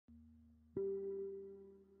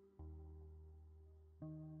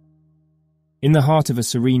In the heart of a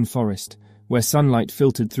serene forest, where sunlight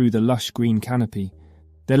filtered through the lush green canopy,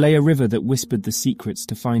 there lay a river that whispered the secrets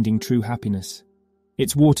to finding true happiness.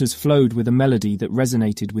 Its waters flowed with a melody that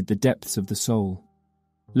resonated with the depths of the soul.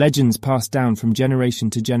 Legends passed down from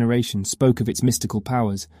generation to generation spoke of its mystical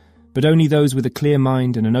powers, but only those with a clear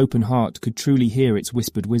mind and an open heart could truly hear its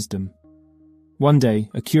whispered wisdom. One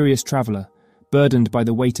day, a curious traveller, burdened by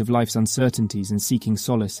the weight of life's uncertainties and seeking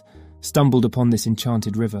solace, stumbled upon this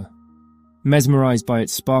enchanted river. Mesmerized by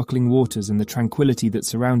its sparkling waters and the tranquility that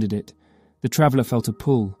surrounded it, the traveller felt a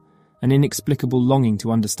pull, an inexplicable longing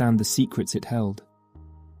to understand the secrets it held.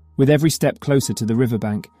 With every step closer to the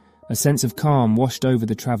riverbank, a sense of calm washed over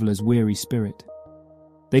the traveller's weary spirit.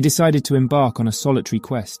 They decided to embark on a solitary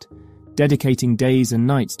quest, dedicating days and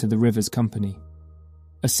nights to the river's company.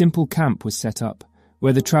 A simple camp was set up,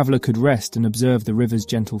 where the traveller could rest and observe the river's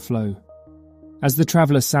gentle flow. As the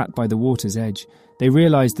traveller sat by the water's edge, they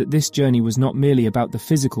realized that this journey was not merely about the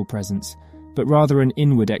physical presence, but rather an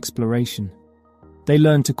inward exploration. They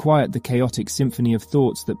learned to quiet the chaotic symphony of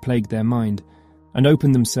thoughts that plagued their mind, and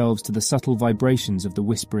open themselves to the subtle vibrations of the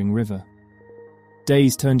whispering river.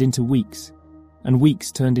 Days turned into weeks, and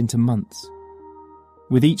weeks turned into months.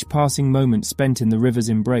 With each passing moment spent in the river's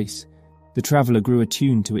embrace, the traveller grew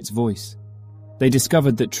attuned to its voice. They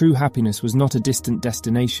discovered that true happiness was not a distant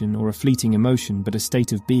destination or a fleeting emotion, but a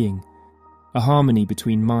state of being, a harmony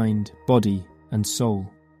between mind, body, and soul.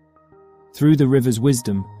 Through the river's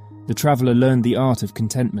wisdom, the traveller learned the art of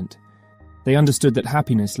contentment. They understood that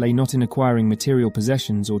happiness lay not in acquiring material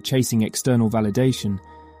possessions or chasing external validation,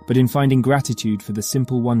 but in finding gratitude for the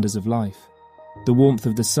simple wonders of life, the warmth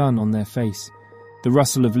of the sun on their face, the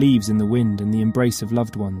rustle of leaves in the wind, and the embrace of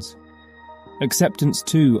loved ones. Acceptance,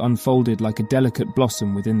 too, unfolded like a delicate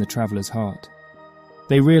blossom within the traveller's heart.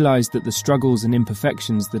 They realized that the struggles and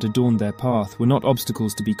imperfections that adorned their path were not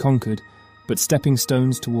obstacles to be conquered, but stepping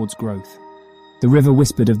stones towards growth. The river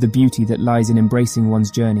whispered of the beauty that lies in embracing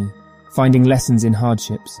one's journey, finding lessons in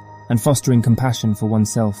hardships, and fostering compassion for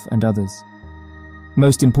oneself and others.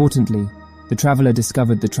 Most importantly, the traveller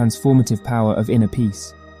discovered the transformative power of inner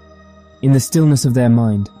peace. In the stillness of their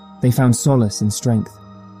mind, they found solace and strength.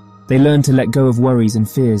 They learned to let go of worries and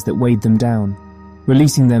fears that weighed them down,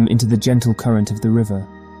 releasing them into the gentle current of the river.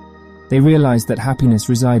 They realized that happiness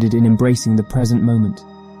resided in embracing the present moment,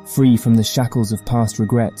 free from the shackles of past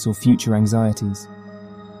regrets or future anxieties.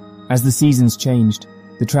 As the seasons changed,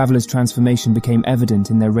 the traveller's transformation became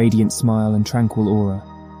evident in their radiant smile and tranquil aura.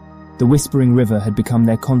 The whispering river had become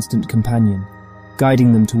their constant companion,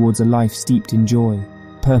 guiding them towards a life steeped in joy,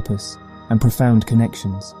 purpose, and profound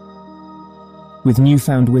connections. With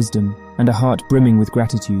newfound wisdom and a heart brimming with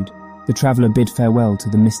gratitude, the traveller bid farewell to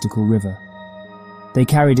the mystical river. They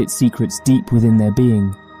carried its secrets deep within their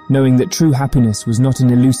being, knowing that true happiness was not an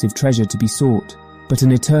elusive treasure to be sought, but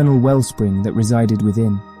an eternal wellspring that resided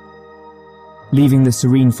within. Leaving the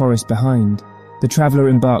serene forest behind, the traveller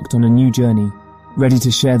embarked on a new journey, ready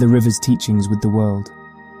to share the river's teachings with the world.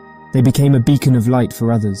 They became a beacon of light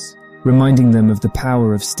for others, reminding them of the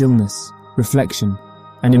power of stillness, reflection,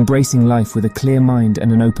 and embracing life with a clear mind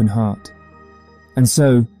and an open heart. And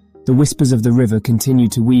so, the whispers of the river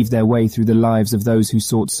continued to weave their way through the lives of those who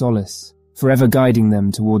sought solace, forever guiding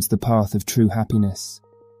them towards the path of true happiness.